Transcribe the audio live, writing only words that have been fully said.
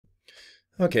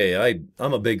Okay,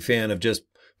 I'm a big fan of just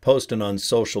posting on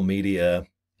social media,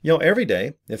 every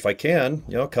day if I can,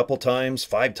 a couple times,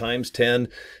 5 times, 10.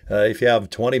 If you have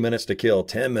 20 minutes to kill,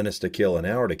 10 minutes to kill, an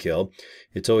hour to kill,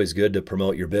 it's always good to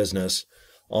promote your business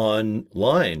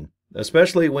online,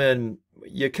 especially when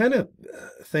you kind of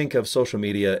think of social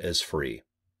media as free.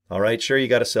 All right, sure, you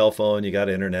got a cell phone, you got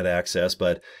internet access,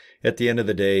 but at the end of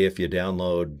the day, if you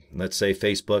download, let's say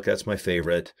Facebook, that's my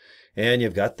favorite, and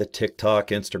you've got the TikTok,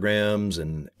 Instagrams,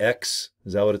 and X,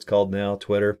 is that what it's called now?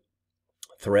 Twitter,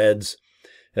 Threads.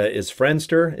 Is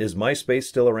Friendster, is MySpace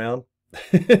still around?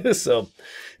 So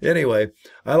anyway,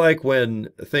 I like when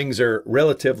things are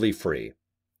relatively free.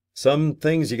 Some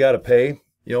things you got to pay,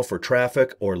 for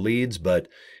traffic or leads, but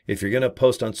if you're going to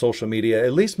post on social media,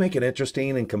 at least make it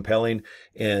interesting and compelling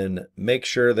and make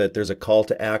sure that there's a call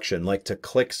to action, like to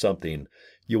click something.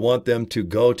 You want them to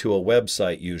go to a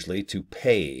website usually to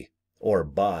pay or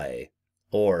buy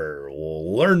or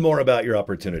learn more about your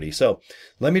opportunity. So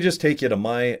let me just take you to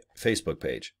my Facebook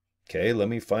page. Okay, let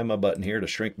me find my button here to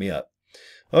shrink me up.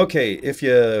 Okay,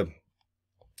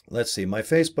 let's see, my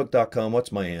facebook.com,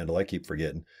 what's my handle? I keep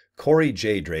forgetting. Cory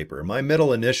J. Draper. My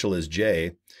middle initial is J,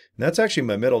 and that's actually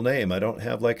my middle name. I don't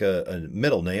have like a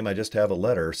middle name, I just have a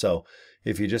letter. So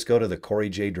if you just go to the Cory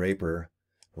J. Draper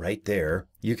right there,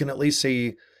 you can at least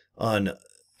see on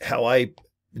how I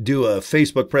do a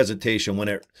Facebook presentation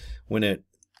when it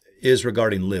is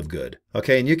regarding Live Good.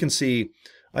 Okay, and you can see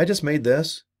I just made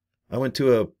this. I went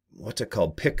to what's it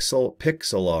called?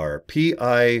 Pixlr.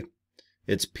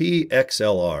 It's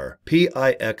PXLR.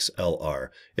 PIXLR.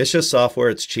 It's just software.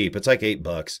 It's cheap. It's like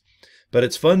 $8. But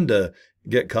it's fun to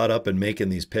get caught up in making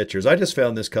these pictures. I just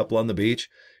found this couple on the beach,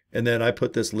 and then I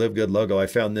put this Live Good logo. I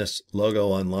found this logo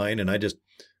online, and I just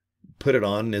put it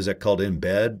on. Is it called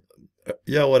embed?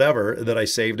 Yeah, whatever. That I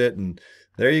saved it, and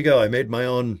there you go. I made my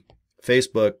own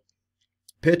Facebook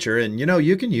picture, and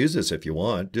you can use this if you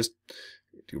want. Just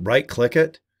right click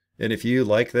it, and if you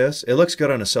like this, it looks good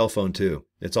on a cell phone too.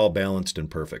 It's all balanced and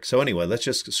perfect. So anyway, let's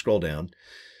just scroll down.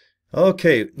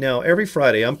 Okay, now every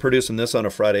Friday, I'm producing this on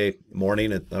a Friday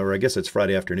morning, or I guess it's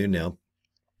Friday afternoon now.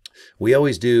 We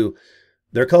always do,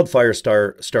 they're called Fire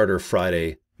Starter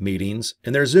Friday meetings,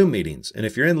 and they're Zoom meetings. And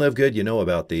if you're in Live Good, you know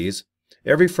about these.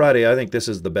 Every Friday, I think this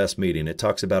is the best meeting. It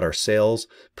talks about our sales,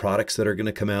 products that are going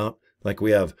to come out. Like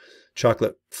we have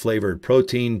chocolate flavored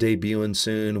protein debuting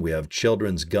soon. We have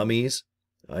children's gummies,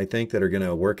 I think, that are going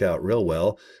to work out real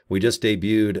well. We just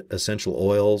debuted essential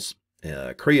oils,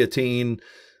 creatine.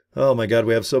 Oh my God,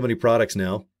 we have so many products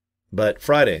now. But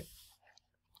Friday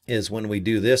is when we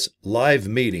do this live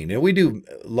meeting. And we do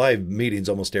live meetings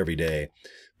almost every day.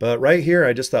 But right here,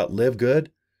 I just thought Live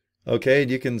Good. Okay, and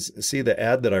you can see the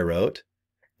ad that I wrote.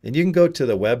 And you can go to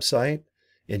the website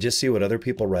and just see what other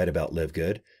people write about Live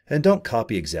Good. And don't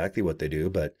copy exactly what they do,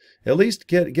 but at least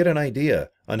get an idea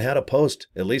on how to post,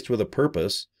 at least with a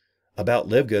purpose, about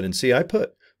Live Good. And see, I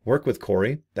put Work with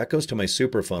Cory. That goes to my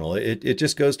super funnel. It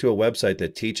just goes to a website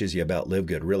that teaches you about Live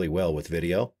Good really well with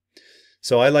video.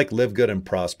 So I like Live Good and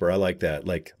Prosper. I like that,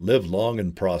 like live long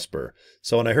and prosper.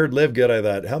 So when I heard Live Good, I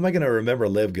thought, how am I going to remember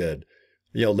Live Good?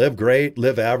 Live great,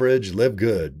 live average, live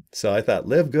good. So I thought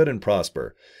Live Good and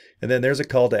Prosper. And then there's a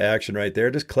call to action right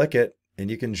there. Just click it and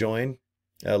you can join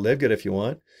Live Good if you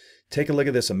want. Take a look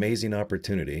at this amazing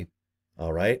opportunity.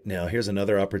 All right, now here's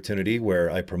another opportunity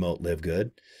where I promote Live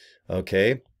Good.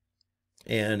 Okay,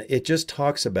 and it just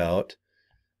talks about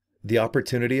the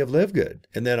opportunity of Live Good.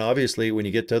 And then obviously when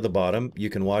you get to the bottom, you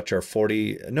can watch our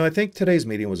I think today's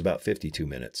meeting was about 52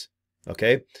 minutes.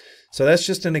 Okay, so that's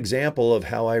just an example of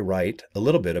how I write a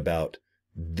little bit about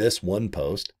this one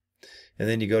post. And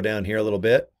then you go down here a little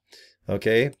bit.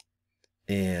 Okay,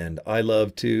 and I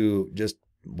love to just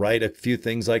write a few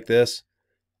things like this.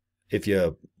 If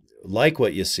you like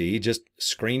what you see, just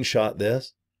screenshot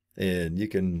this and you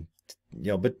can,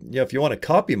 if you want to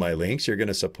copy my links, you're going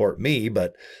to support me,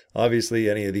 but obviously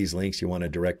any of these links you want to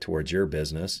direct towards your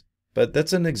business. But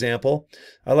that's an example.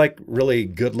 I like really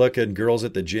good looking girls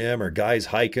at the gym or guys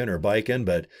hiking or biking,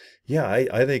 but yeah,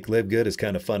 I think Live Good is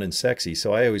kind of fun and sexy.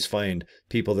 So I always find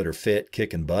people that are fit,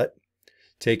 kicking butt,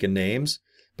 taking names.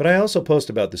 But I also post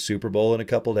about the Super Bowl in a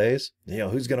couple days.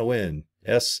 Who's going to win?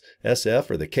 SF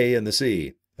or the K and the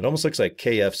C? It almost looks like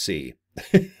KFC.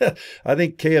 I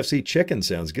think KFC chicken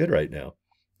sounds good right now.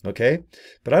 Okay,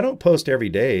 but I don't post every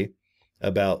day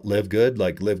about Live Good,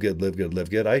 like Live Good, Live Good, Live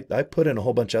Good. I put in a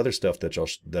whole bunch of other stuff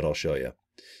that I'll show you.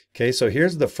 Okay, so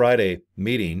here's the Friday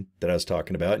meeting that I was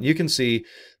talking about. And you can see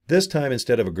this time,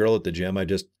 instead of a girl at the gym, I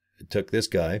just took this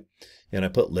guy and I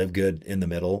put Live Good in the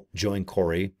middle, join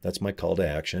Cory. That's my call to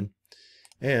action.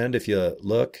 And if you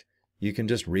look you can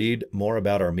just read more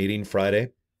about our meeting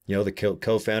Friday. You know, the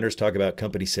co-founders talk about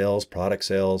company sales, product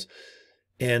sales.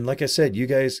 And like I said, you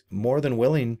guys more than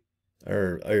willing,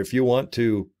 or if you want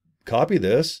to copy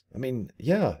this, I mean,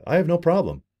 yeah, I have no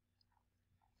problem.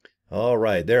 All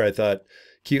right, there I thought,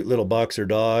 cute little boxer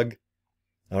dog.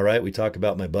 All right, we talk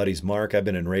about my buddies Mark. I've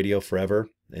been in radio forever,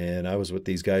 and I was with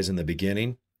these guys in the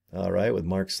beginning. All right, with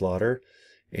Mark Slaughter.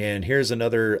 And here's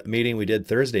another meeting we did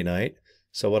Thursday night.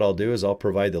 So what I'll do is I'll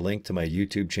provide the link to my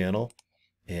YouTube channel,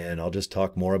 and I'll just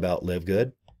talk more about Live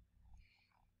Good.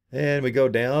 And we go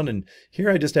down, and here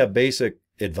I just have basic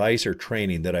advice or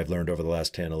training that I've learned over the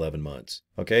last 10, 11 months.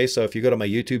 Okay, so if you go to my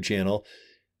YouTube channel,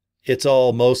 it's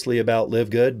all mostly about Live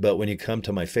Good, but when you come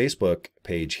to my Facebook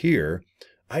page here,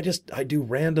 I do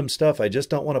random stuff. I just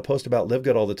don't want to post about Live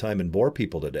Good all the time and bore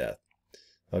people to death.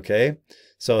 Okay,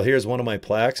 so here's one of my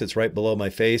plaques. It's right below my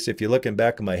face. If you look in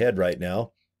back of my head right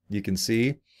now, you can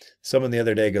see someone the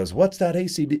other day goes, "What's that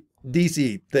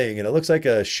AC/DC thing?" And it looks like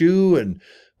a shoe, and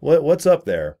what's up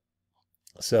there?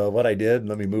 So what I did,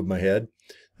 let me move my head.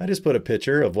 I just put a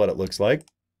picture of what it looks like.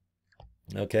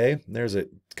 Okay, there's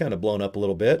it. It's kind of blown up a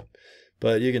little bit,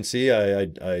 but you can see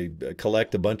I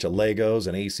collect a bunch of Legos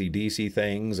and AC/DC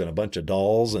things and a bunch of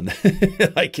dolls, and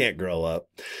I can't grow up,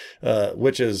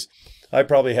 which is, I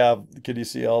probably have, can you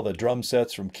see all the drum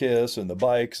sets from Kiss and the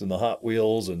bikes and the Hot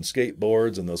Wheels and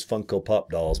skateboards and those Funko Pop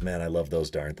dolls? Man, I love those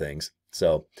darn things.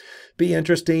 So be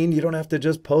interesting. You don't have to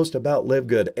just post about Live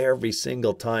Good every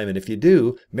single time. And if you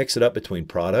do, mix it up between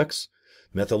products,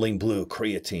 methylene blue,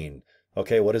 creatine.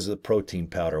 Okay, what is the protein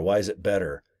powder? Why is it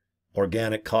better?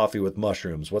 Organic coffee with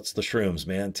mushrooms. What's the shrooms,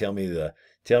 man? Tell me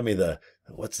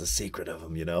what's the secret of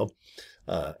them, you know?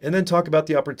 And then talk about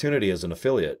the opportunity as an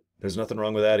affiliate. There's nothing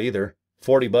wrong with that either.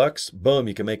 $40, boom,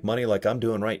 you can make money like I'm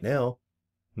doing right now.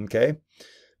 Okay?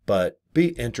 But be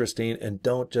interesting, and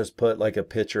don't just put like a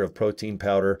picture of protein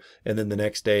powder and then the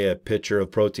next day a picture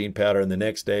of protein powder and the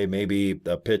next day maybe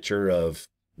a picture of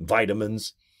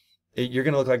vitamins. You're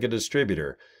going to look like a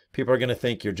distributor. People are going to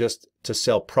think you're just to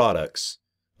sell products.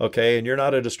 Okay, and you're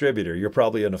not a distributor. You're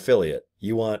probably an affiliate.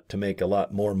 You want to make a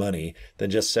lot more money than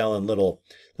just selling little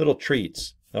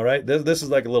treats. All right, this is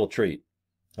like a little treat.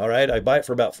 All right, I buy it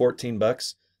for about 14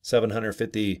 bucks,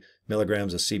 750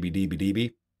 milligrams of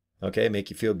CBD. Okay, make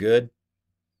you feel good.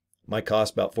 Might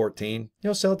cost about 14. You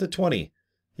know, sell it to 20.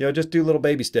 You know, just do little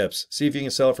baby steps. See if you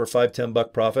can sell it for $5,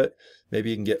 $10 profit. Maybe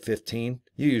you can get 15.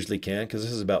 You usually can, because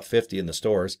this is about 50 in the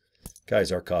stores.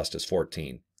 Guys, our cost is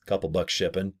 14. A couple bucks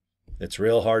shipping. It's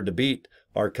real hard to beat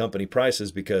our company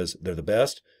prices because they're the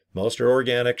best. Most are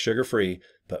organic, sugar-free,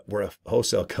 but we're a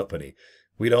wholesale company.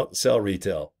 We don't sell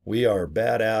retail. We are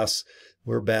badass.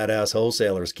 We're badass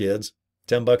wholesalers, kids.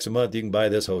 $10 a month, you can buy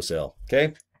this wholesale.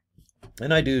 Okay?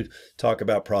 And I do talk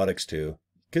about products too,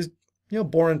 because, you know,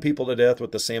 boring people to death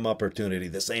with the same opportunity,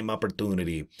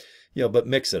 you know, but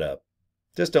mix it up.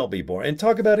 Just don't be boring. And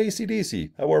talk about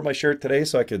AC/DC. I wore my shirt today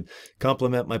so I could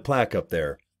compliment my plaque up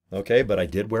there. Okay, but I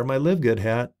did wear my Live Good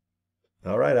hat.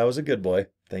 All right, I was a good boy.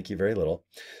 Thank you very little.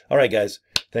 All right, guys,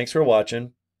 thanks for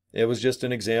watching. It was just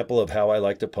an example of how I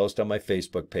like to post on my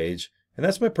Facebook page. And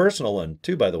that's my personal one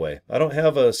too, by the way. I don't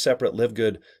have a separate Live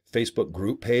Good Facebook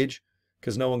group page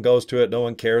because no one goes to it. No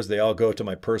one cares. They all go to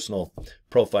my personal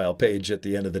profile page at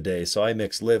the end of the day. So I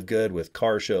mix Live Good with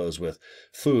car shows, with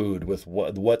food, with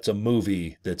what's a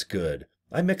movie that's good.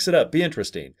 I mix it up. Be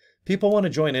interesting. People want to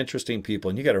join interesting people.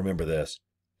 And you got to remember this.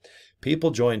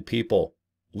 People join people.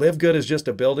 Live Good is just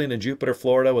a building in Jupiter,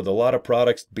 Florida with a lot of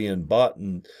products being bought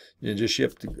and just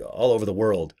shipped all over the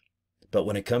world. But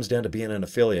when it comes down to being an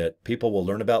affiliate, people will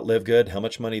learn about Live Good, how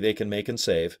much money they can make and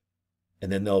save,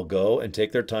 and then they'll go and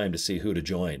take their time to see who to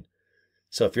join.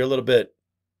 So if you're a little bit,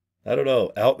 I don't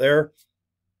know, out there,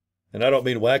 and I don't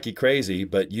mean wacky crazy,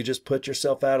 but you just put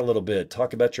yourself out a little bit,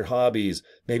 talk about your hobbies,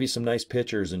 maybe some nice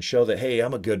pictures, and show that, hey,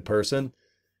 I'm a good person.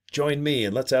 Join me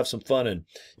and let's have some fun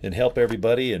and help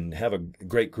everybody and have a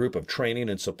great group of training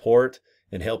and support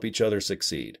and help each other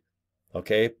succeed.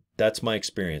 Okay, that's my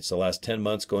experience the last 10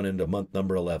 months going into month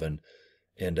number 11.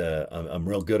 And I'm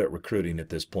real good at recruiting at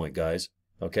this point, guys.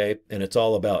 Okay, and it's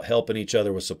all about helping each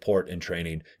other with support and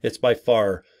training. It's by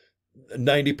far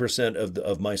 90%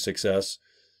 of my success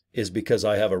is because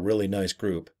I have a really nice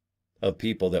group of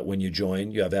people that when you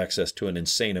join, you have access to an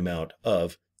insane amount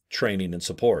of training and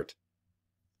support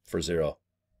for zero.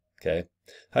 Okay.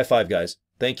 High five, guys.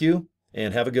 Thank you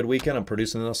and have a good weekend. I'm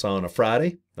producing this on a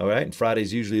Friday. All right. And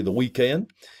Friday's usually the weekend.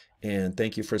 And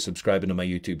thank you for subscribing to my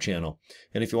YouTube channel.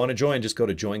 And if you want to join, just go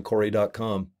to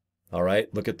joincory.com. All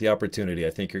right. Look at the opportunity.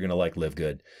 I think you're going to like Live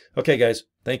Good. Okay, guys.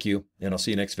 Thank you. And I'll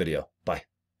see you next video. Bye.